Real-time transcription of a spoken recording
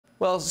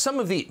Well, some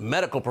of the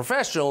medical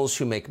professionals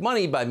who make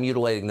money by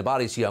mutilating the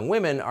bodies of young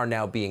women are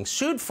now being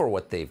sued for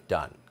what they've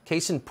done.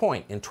 Case in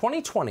point, in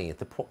 2020,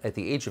 at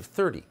the age of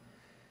 30,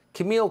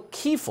 Camille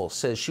Kiefel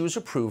says she was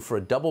approved for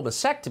a double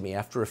mastectomy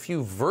after a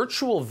few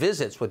virtual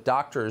visits with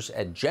doctors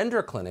at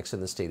gender clinics in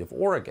the state of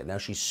Oregon. Now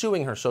she's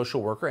suing her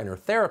social worker and her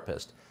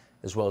therapist,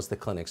 as well as the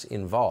clinics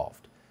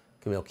involved.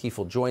 Camille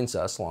Kiefel joins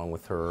us along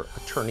with her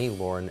attorney,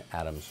 Lauren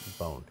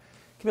Adams-Bone.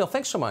 Camille,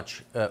 thanks so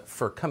much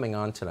for coming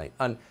on tonight.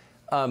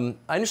 I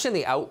understand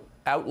the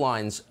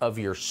outlines of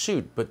your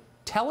suit, but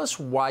tell us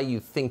why you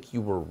think you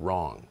were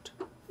wronged,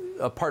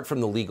 apart from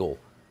the legal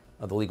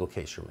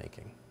case you're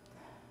making.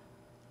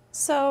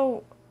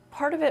 So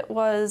part of it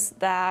was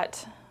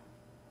that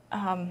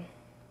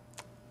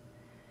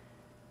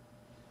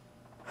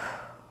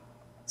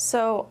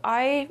so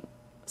I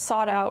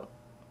sought out.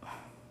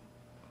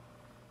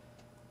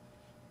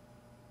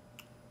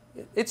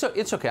 It's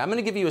okay. I'm going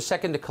to give you a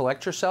second to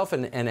collect yourself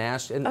and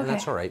ask, and Okay.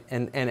 that's all right,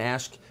 and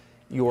ask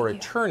your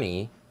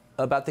attorney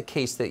about the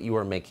case that you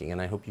are making,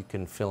 and I hope you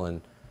can fill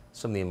in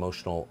some of the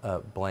emotional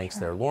blanks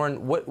there.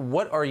 Lauren,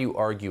 what are you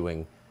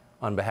arguing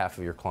on behalf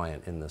of your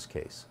client in this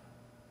case?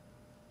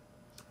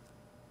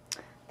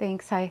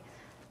 Thanks. Hi.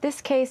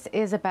 This case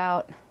is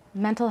about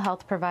mental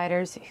health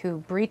providers who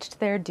breached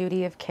their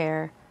duty of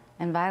care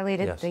and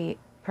violated the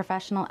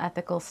professional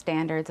ethical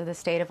standards of the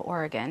state of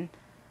Oregon,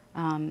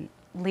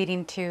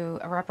 leading to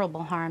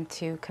irreparable harm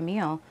to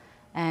Camille,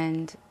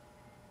 and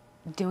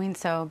doing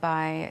so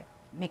by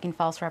making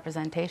false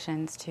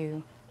representations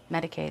to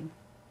Medicaid.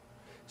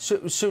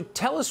 So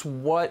tell us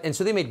what, and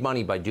so they made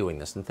money by doing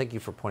this, and thank you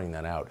for pointing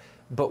that out,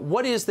 but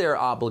what is their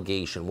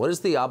obligation? What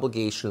is the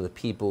obligation of the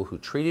people who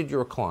treated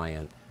your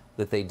client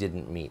that they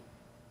didn't meet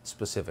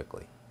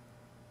specifically?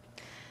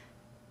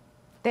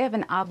 They have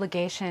an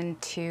obligation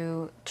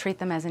to treat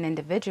them as an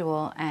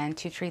individual and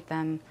to treat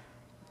them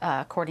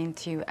according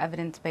to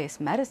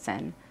evidence-based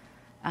medicine.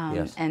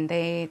 And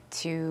they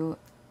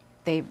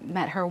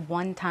met her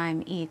one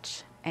time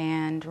each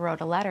and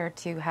wrote a letter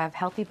to have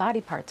healthy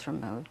body parts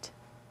removed.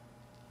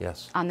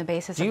 Yes. On the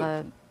basis of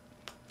a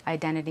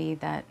identity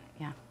that,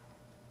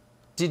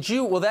 Did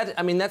you? Well,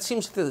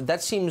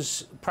 that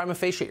seems prima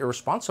facie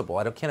irresponsible.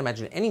 I can't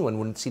imagine anyone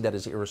wouldn't see that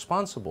as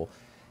irresponsible.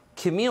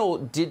 Camille,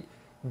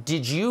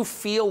 did you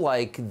feel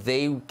like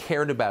they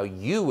cared about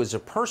you as a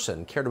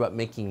person, cared about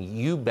making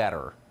you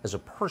better as a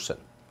person?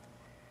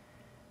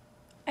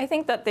 I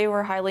think that they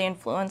were highly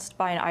influenced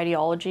by an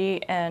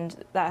ideology,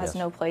 and that has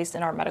no place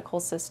in our medical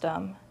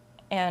system.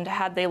 And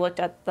had they looked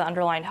at the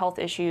underlying health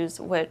issues,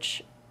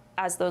 which,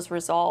 as those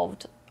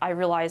resolved, I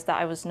realized that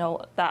I was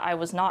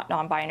not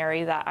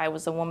non-binary, that I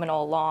was a woman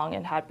all along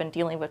and had been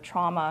dealing with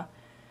trauma,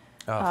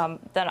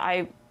 then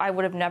I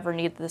would have never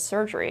needed the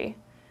surgery.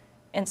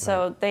 And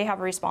so they have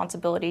a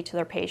responsibility to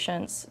their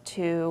patients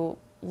to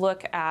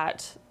look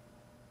at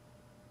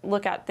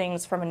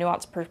things from a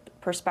nuanced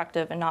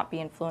perspective and not be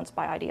influenced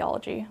by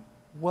ideology.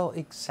 Well,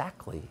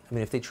 exactly. I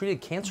mean, if they treated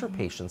cancer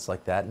patients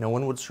like that, no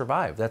one would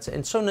survive.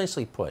 And so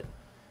nicely put.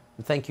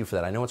 And thank you for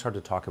that. I know it's hard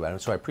to talk about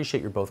it, so I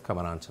appreciate you both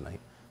coming on tonight.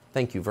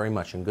 Thank you very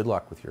much, and good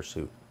luck with your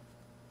suit.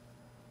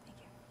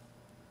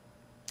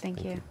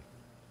 Thank you.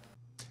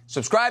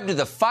 Subscribe to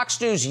the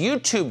Fox News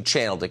YouTube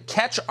channel to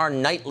catch our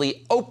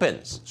nightly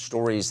opens,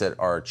 stories that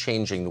are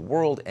changing the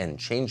world and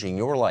changing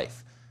your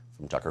life.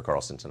 From Tucker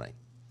Carlson Tonight.